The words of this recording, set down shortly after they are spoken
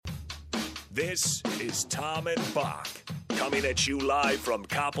This is Tom and Bock, coming at you live from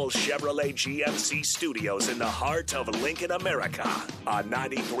Coppel Chevrolet GMC Studios in the heart of Lincoln, America, on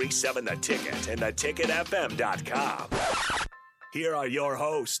 93.7 The Ticket and theticketfm.com. Here are your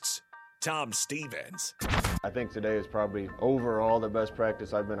hosts, Tom Stevens. I think today is probably overall the best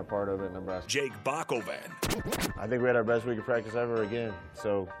practice I've been a part of at Nebraska. Jake Bockoven. I think we had our best week of practice ever again.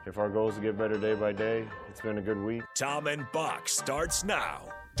 So if our goal is to get better day by day, it's been a good week. Tom and Bock starts now.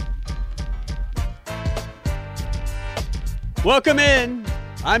 Welcome in.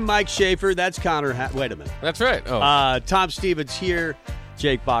 I'm Mike Schaefer. That's Connor. Wait a minute. That's right. Tom Stevens here.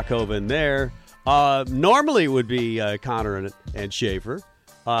 Jake Bockoven there. Normally it would be Connor and Schaefer.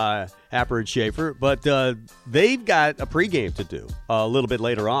 Happer and Schaefer, but they've got a pregame to do a little bit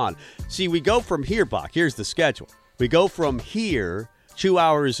later on. See, we go from here, Bock. Here's the schedule. We go from here, 2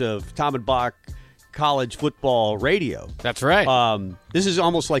 hours of Tom and Bock college football radio. That's right. This is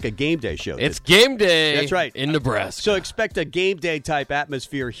almost like a game day show. It's game day. That's right. In Nebraska. So expect a game day type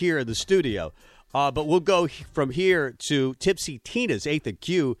atmosphere here in the studio. But we'll go from here to Tipsy Tina's 8th and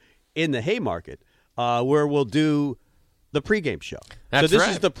Q in the Haymarket, where we'll do the pregame show. That's so this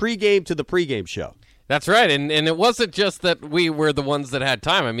right. is the pregame to the pregame show. That's right, and it wasn't just that we were the ones that had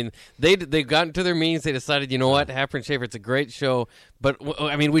time. I mean, they got into their meetings. They decided, you know what, Happer and Schaefer, it's a great show, but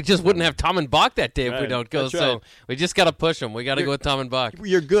I mean, we just wouldn't have Tom and Bock that day if we don't go. That's So right. we just got to push them. We got to go with Tom and Bock.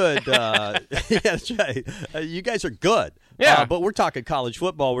 You're good. Yeah, that's right. You guys are good. Yeah. But we're talking college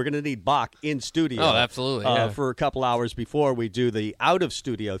football. We're going to need Bock in studio. Oh, absolutely. Yeah. For a couple hours before we do the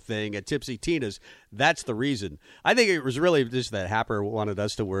out-of-studio thing at Tipsy Tina's. That's the reason. I think it was really just that Happer wanted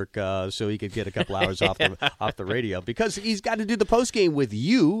us to work so he could get a couple hours off the radio, because he's got to do the postgame with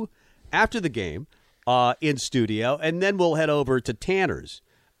you after the game in studio, and then we'll head over to Tanner's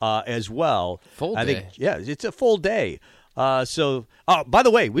as well. Full day. I think, yeah, it's a full day. By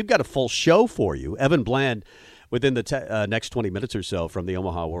the way, we've got a full show for you. Evan Bland, within the next 20 minutes or so, from the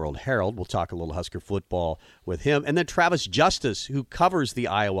Omaha World Herald. We'll talk a little Husker football with him. And then Travis Justice, who covers the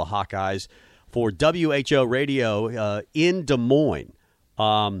Iowa Hawkeyes for WHO Radio in Des Moines.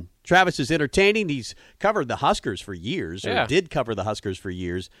 Travis is entertaining. He's covered the Huskers for years, or did cover the Huskers for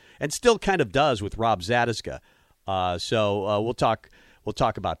years, and still kind of does with Rob Zadiska. So we'll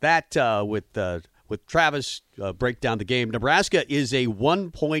talk about that with Travis, break down the game. Nebraska is a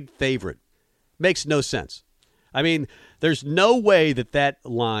 1-point favorite. Makes no sense. I mean, there's no way that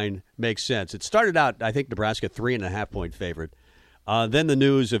line makes sense. It started out, I think, Nebraska 3.5-point favorite. Then the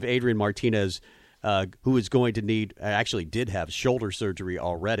news of Adrian Martinez, who is going to need, actually did have shoulder surgery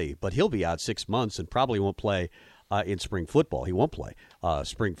already, but he'll be out 6 months and probably won't play in spring football. He won't play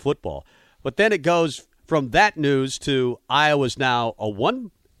spring football. But then it goes from that news to Iowa's now a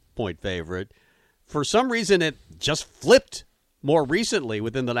 1-point favorite. For some reason, it just flipped more recently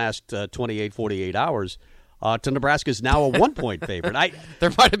within the last 28, 48 hours. To Nebraska's now a 1-point favorite. There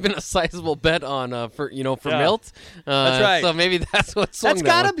might have been a sizable bet on for Milt. That's right. So maybe that's what swung That's that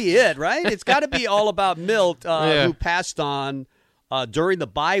got to one. be it, right? It's got to be all about Milt, who passed on during the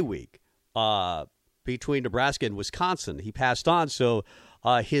bye week between Nebraska and Wisconsin. He passed on, so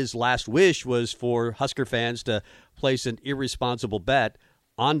his last wish was for Husker fans to place an irresponsible bet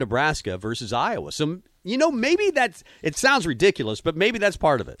on Nebraska versus Iowa. So, maybe it sounds ridiculous, but maybe that's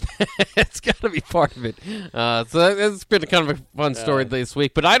part of it. It's got to be part of it. So that's been kind of a fun story this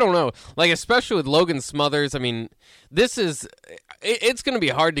week. But I don't know, especially with Logan Smothers. I mean, it's going to be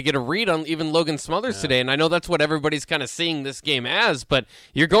hard to get a read on even Logan Smothers today. And I know that's what everybody's kind of seeing this game as. But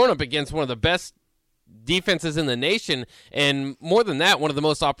you're going up against one of the best defenses in the nation, and more than that, one of the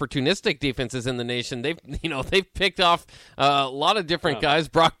most opportunistic defenses in the nation. They've picked off a lot of different guys.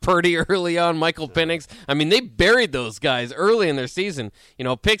 Brock Purdy early on, Michael Penix. I mean, they buried those guys early in their season.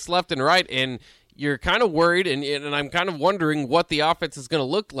 Picks left and right, and you're kind of worried, and I'm kind of wondering what the offense is going to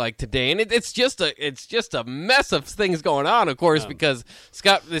look like today. And it's just a mess of things going on, of course, because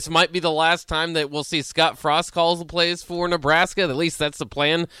this might be the last time that we'll see Scott Frost calls the plays for Nebraska. At least that's the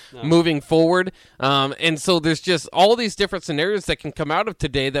plan moving forward. And so there's just all these different scenarios that can come out of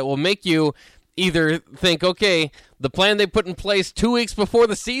today that will make you either think, okay, the plan they put in place 2 weeks before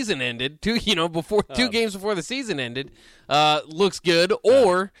the season ended, 2 games before the season ended, looks good,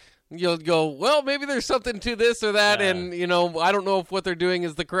 or you'll go, well, maybe there's something to this or that, and I don't know if what they're doing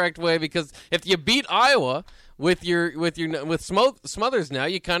is the correct way, because if you beat Iowa with Smothers now,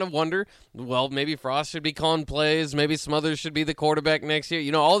 you kind of wonder, well, maybe Frost should be calling plays, maybe Smothers should be the quarterback next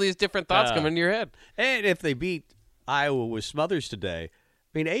year. All these different thoughts come into your head. And if they beat Iowa with Smothers today,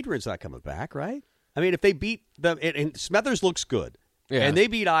 I mean, Adrian's not coming back, right? I mean, if they beat them, and Smothers looks good, and they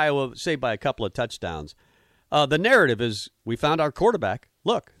beat Iowa, say, by a couple of touchdowns, the narrative is, we found our quarterback.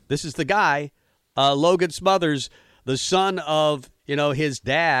 Look, This is the guy, Logan Smothers, the son of his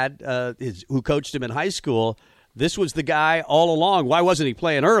dad, who coached him in high school. This was the guy all along. Why wasn't he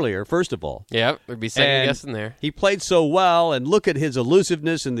playing earlier, first of all? Yeah, there'd be second guessing there. He played so well, and look at his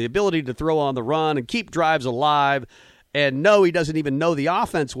elusiveness and the ability to throw on the run and keep drives alive. And no, he doesn't even know the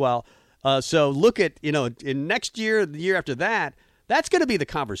offense well. So look at, in next year, the year after that, that's going to be the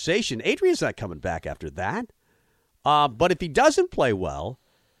conversation. Adrian's not coming back after that. But if he doesn't play well,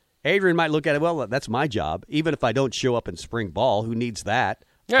 Adrian might look at it, well, that's my job. Even if I don't show up in spring ball, who needs that?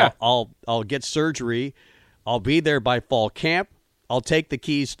 Yeah. I'll get surgery. I'll be there by fall camp. I'll take the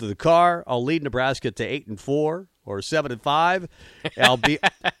keys to the car. I'll lead Nebraska to 8-4 or 7-5.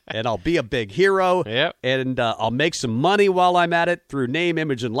 I'll be a big hero. Yep. And I'll make some money while I'm at it through name,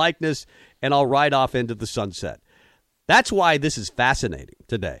 image, and likeness, and I'll ride off into the sunset. That's why this is fascinating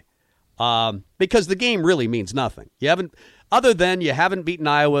today, because the game really means nothing. You haven't beaten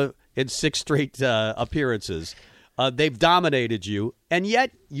Iowa in 6 straight appearances. They've dominated you, and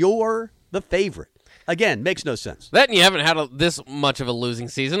yet you're the favorite. Again, makes no sense. That and you haven't had this much of a losing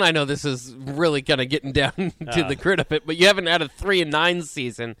season. I know this is really kind of getting down to the grit of it, but you haven't had a 3-9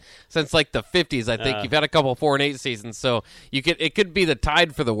 season since like the 50s. I think you've had a couple 4-8 seasons, so it could be the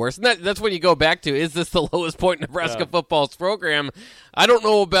tide for the worst. And that's when you go back to, is this the lowest point in Nebraska football's program? I don't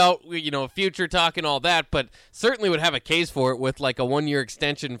know about future talk and all that, but certainly would have a case for it with like a 1-year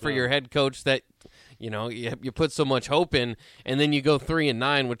extension for your head coach that. You put so much hope in, and then you go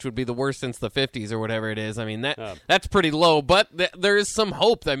 3-9, which would be the worst since the 50s or whatever it is. I mean, that's pretty low, but there is some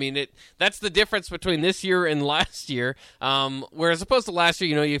hope. I mean, that's the difference between this year and last year. Whereas opposed to last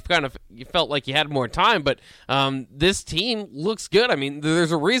year, you felt like you had more time, but this team looks good. I mean,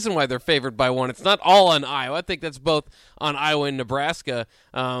 there's a reason why they're favored by 1. It's not all on Iowa. I think that's both on Iowa and Nebraska,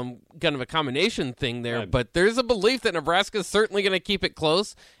 kind of a combination thing there. Right. But there's a belief that Nebraska is certainly going to keep it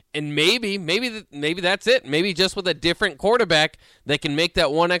close. And maybe that's it. Maybe just with a different quarterback, they can make that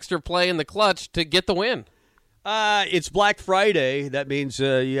one extra play in the clutch to get the win. It's Black Friday. That means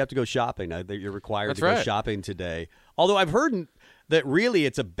you have to go shopping. You're required to go shopping today. Although I've heard that really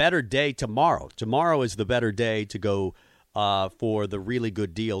it's a better day tomorrow. Tomorrow is the better day to go for the really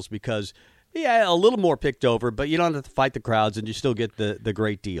good deals because, a little more picked over, but you don't have to fight the crowds and you still get the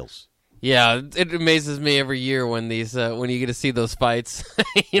great deals. Yeah, it amazes me every year when when you get to see those fights,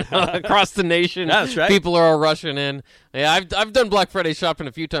 across the nation. That's right. People are all rushing in. Yeah, I've done Black Friday shopping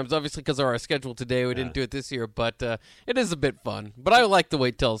a few times, obviously because of our schedule today. We didn't do it this year, but it is a bit fun. But I like to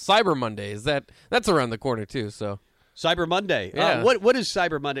wait till Cyber Monday. That's around the corner too. So Cyber Monday. Yeah. What is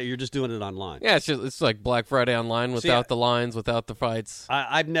Cyber Monday? You're just doing it online. Yeah, it's like Black Friday online without the lines, without the fights.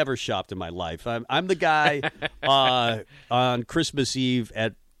 I've never shopped in my life. I'm the guy on Christmas Eve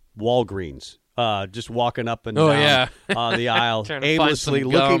at Walgreens, just walking up and down the aisle, aimlessly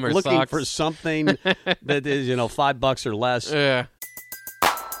looking for something that is $5 or less. Yeah.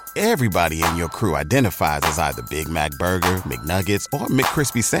 Everybody in your crew identifies as either Big Mac Burger, McNuggets, or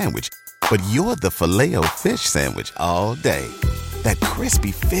McCrispy Sandwich, but you're the Filet-O-Fish Sandwich all day. That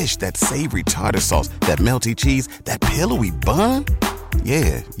crispy fish, that savory tartar sauce, that melty cheese, that pillowy bun.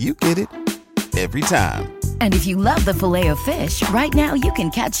 Yeah, you get it. Every time. And if you love the Filet-O-Fish, right now you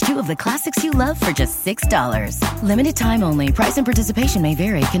can catch 2 of the classics you love for just $6. Limited time only. Price and participation may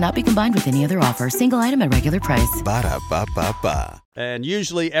vary. Cannot be combined with any other offer. Single item at regular price. Ba-da-ba-ba-ba. And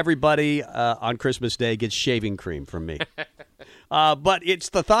usually everybody on Christmas Day gets shaving cream from me. But it's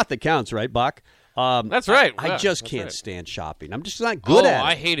the thought that counts, right, Bock? That's right. I just can't stand shopping. I'm just not good at it.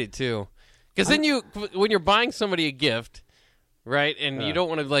 I hate it too. Because then when you're buying somebody a gift, right, and you don't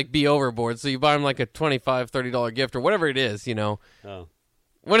want to be overboard, so you buy them like a $25, $30 gift or whatever it is, Oh.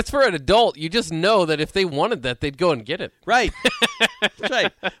 When it's for an adult, you just know that if they wanted that, they'd go and get it. Right. That's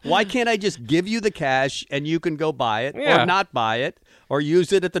right. Why can't I just give you the cash and you can go buy it or not buy it or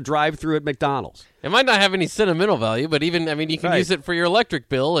use it at the drive-thru at McDonald's? It might not have any sentimental value, but you can use it for your electric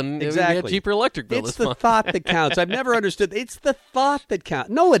bill and exactly. get a cheaper electric bill It's this month. the thought that counts. I've never understood. It's the thought that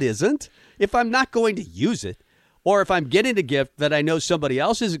counts. No, it isn't. If I'm not going to use it, or if I'm getting a gift that I know somebody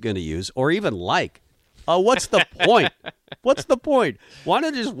else isn't going to use or even like, what's the point? What's the point? Why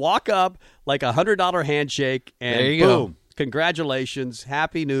don't you just walk up like $100 handshake and there you boom, go. Congratulations,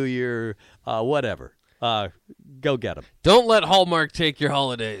 Happy New Year, whatever. Go get them. Don't let Hallmark take your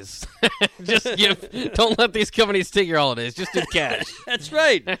holidays. Don't let these companies take your holidays. Just do cash. That's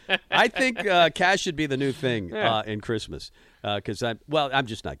right. I think cash should be the new thing in Christmas because I'm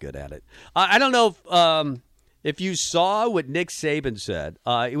just not good at it. I don't know if you saw what Nick Saban said.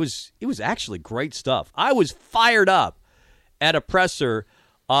 It was actually great stuff. I was fired up at a presser.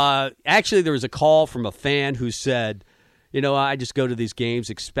 Actually, there was a call from a fan who said, I just go to these games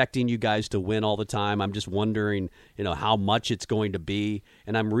expecting you guys to win all the time. I'm just wondering, how much it's going to be,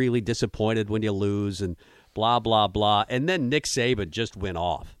 and I'm really disappointed when you lose and blah, blah, blah. And then Nick Saban just went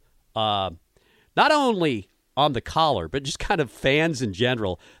off. Not only on the collar, but just kind of fans in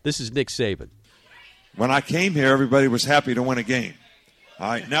general. This is Nick Saban. When I came here, everybody was happy to win a game. All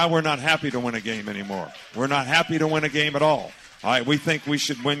right, now we're not happy to win a game anymore. We're not happy to win a game at all. All right, we think we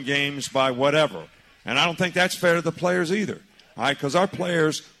should win games by whatever. And I don't think that's fair to the players either. All right, because our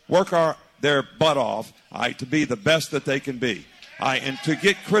players work their butt off, all right, to be the best that they can be. All right, and to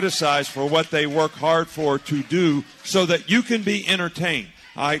get criticized for what they work hard for to do so that you can be entertained.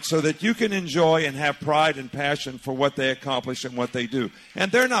 All right, so that you can enjoy and have pride and passion for what they accomplish and what they do.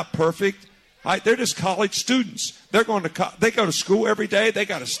 And they're not perfect. All right, they're just college students. They go to school every day. They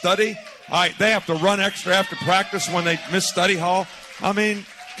got to study. All right, they have to run extra after practice when they miss study hall. I mean,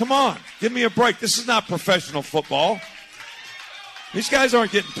 come on, give me a break. This is not professional football. These guys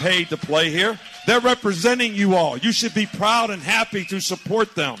aren't getting paid to play here. They're representing you all. You should be proud and happy to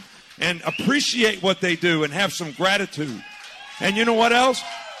support them and appreciate what they do and have some gratitude. And you know what else?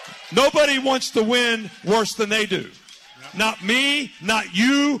 Nobody wants to win worse than they do. Not me, not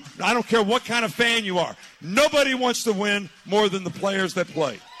you. I don't care what kind of fan you are. Nobody wants to win more than the players that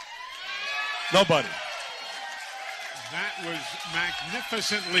play. Nobody. That was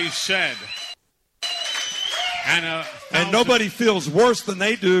magnificently said. And nobody feels worse than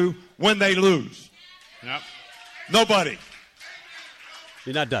they do when they lose. Yep. Nobody.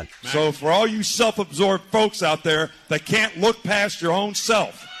 You're not done. So for all you self-absorbed folks out there that can't look past your own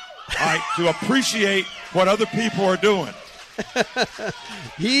self, all right, to appreciate what other people are doing.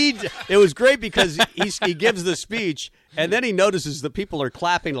 It was great because he gives the speech, and then he notices the people are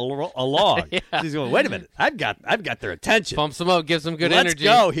clapping along. Yeah. He's going, wait a minute, I've got their attention. Pumps them up, gives them good Let's energy.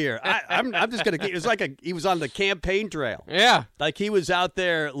 go here. I'm just going to – it was like he was on the campaign trail. Yeah. Like he was out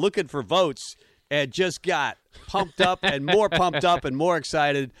there looking for votes and just got pumped up and more pumped up and more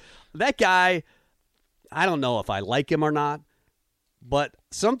excited. That guy, I don't know if I like him or not, but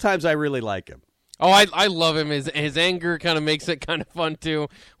sometimes I really like him. Oh, I love him. His anger kind of makes it kind of fun too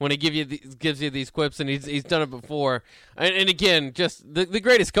when he gives you these quips, and he's done it before. And again, just the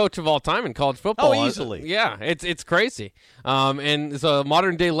greatest coach of all time in college football. Oh, easily. Yeah, it's crazy. And it's a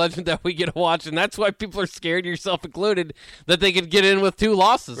modern day legend that we get to watch, and that's why people are scared, yourself included, that they could get in with 2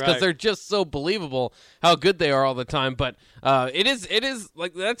 losses because they're just so believable how good they are all the time. But it is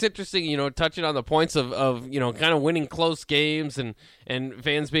like that's interesting. Touching on the points of kind of winning close games and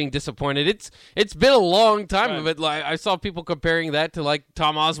fans being disappointed. It's been a long time of it. Like I saw people comparing that to like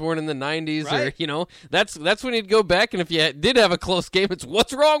Tom Osborne in the 90s, or that's when you'd go back, and if you did have a close game, it's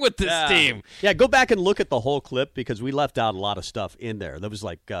what's wrong with this team? Yeah, go back and look at the whole clip because we left out a lot of stuff in there. There was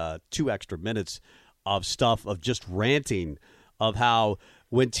like 2 extra minutes of stuff of just ranting of how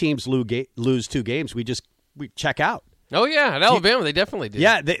when teams lose 2 games, we check out. Oh yeah, at Alabama they definitely did.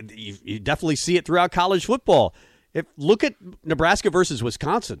 Yeah, you definitely see it throughout college football. Look at Nebraska versus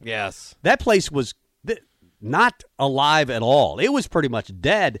Wisconsin. Yes. That place was not alive at all. It was pretty much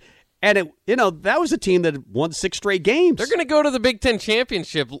dead. And, that was a team that won 6 straight games. They're going to go to the Big Ten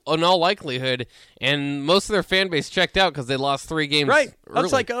Championship in all likelihood, and most of their fan base checked out because they lost 3 games early.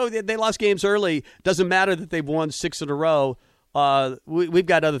 It's like, they lost games early. Doesn't matter that they've won 6 in a row. We've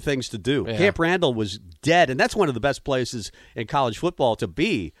got other things to do. Yeah. Camp Randall was dead, and that's one of the best places in college football to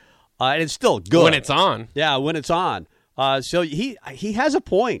be. And it's still good. When it's on. Yeah, when it's on. So he has a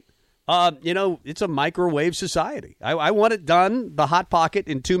point. It's a microwave society. I want it done, the Hot Pocket,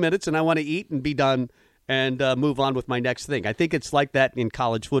 in 2 minutes, and I want to eat and be done and move on with my next thing. I think it's like that in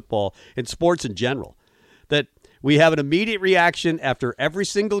college football, in sports in general, that we have an immediate reaction after every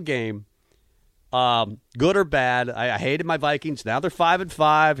single game, good or bad. I hated my Vikings. Now they're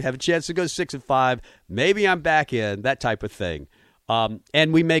 5-5, have a chance to go 6-5. Maybe I'm back in, that type of thing.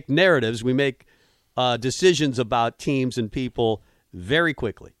 And we make narratives. We make decisions about teams and people very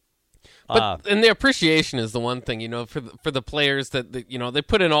quickly. And the appreciation is the one thing, for the players that they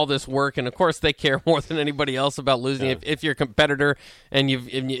put in all this work, and of course they care more than anybody else about losing. Yeah. If you're a competitor, and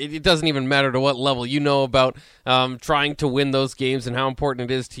it doesn't even matter to what level, about trying to win those games and how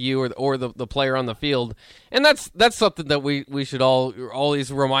important it is to you or the player on the field, and that's something that we should all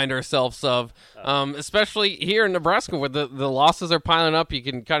always remind ourselves of, especially here in Nebraska where the losses are piling up. You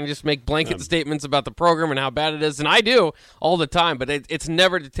can kind of just make blanket statements about the program and how bad it is, and I do all the time, but it's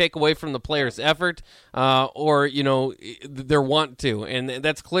never to take away from the players' effort or their want to, and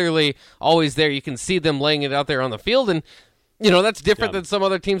that's clearly always there. You can see them laying it out there on the field, and That's different than some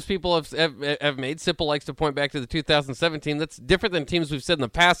other teams people have made. Sipple likes to point back to the 2017. That's different than teams we've said in the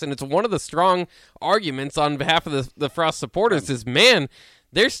past, and it's one of the strong arguments on behalf of the Frost supporters is, man,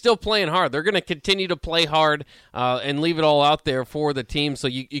 they're still playing hard. They're going to continue to play hard and leave it all out there for the team. So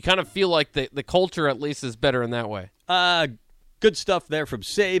you kind of feel like the culture at least is better in that way. Good stuff there from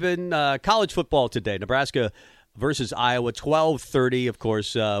Saban. College football today, Nebraska versus Iowa, 12:30. Of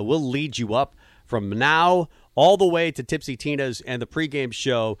course, we'll lead you up from now all the way to Tipsy Tina's and the pregame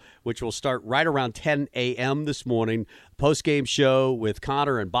show, which will start right around 10 a.m. this morning. Postgame show with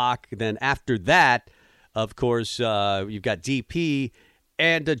Connor and Bock. Then after that, of course, you've got DP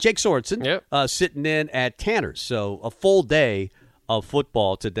and Jake Sorensen sitting in at Tanner's. So a full day of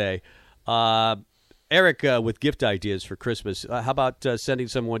football today. Eric with gift ideas for Christmas. How about sending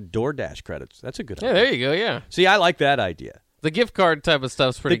someone DoorDash credits? That's a good idea. Yeah, there you go, yeah. See, I like that idea. The gift card type of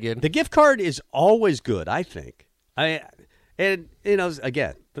stuff's pretty good. The gift card is always good, I think. Again,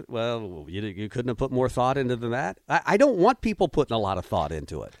 well, you couldn't have put more thought into than that. I don't want people putting a lot of thought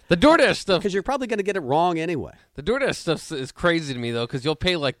into it. The DoorDash stuff, because you're probably going to get it wrong anyway. The DoorDash stuff is crazy to me though, because you'll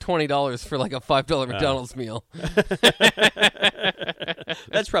pay like $20 for like a $5 McDonald's meal.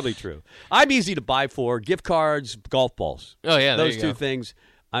 That's probably true. I'm easy to buy for gift cards, golf balls. Oh yeah, those two things.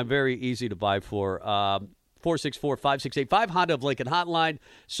 I'm very easy to buy for. 464-5685 Honda of Lincoln hotline,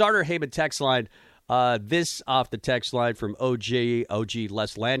 Starter Heyman text line. This off the text line from OG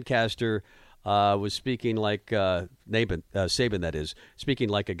Les Lancaster was speaking like Saban, that is, speaking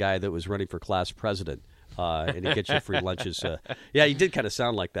like a guy that was running for class president. And he gets you free lunches. Yeah, he did kind of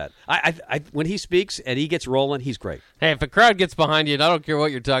sound like that. When he speaks and he gets rolling, he's great. Hey, if a crowd gets behind you, and I don't care what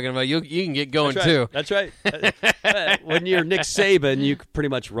you're talking about, you can get going too. That's right. When you're Nick Saban, you can pretty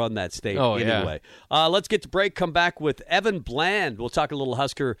much run that state anyway. Yeah. Let's get to break. Come back with Evan Bland. We'll talk a little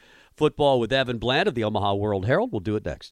Husker football with Evan Bland of the Omaha World Herald. We'll do it next.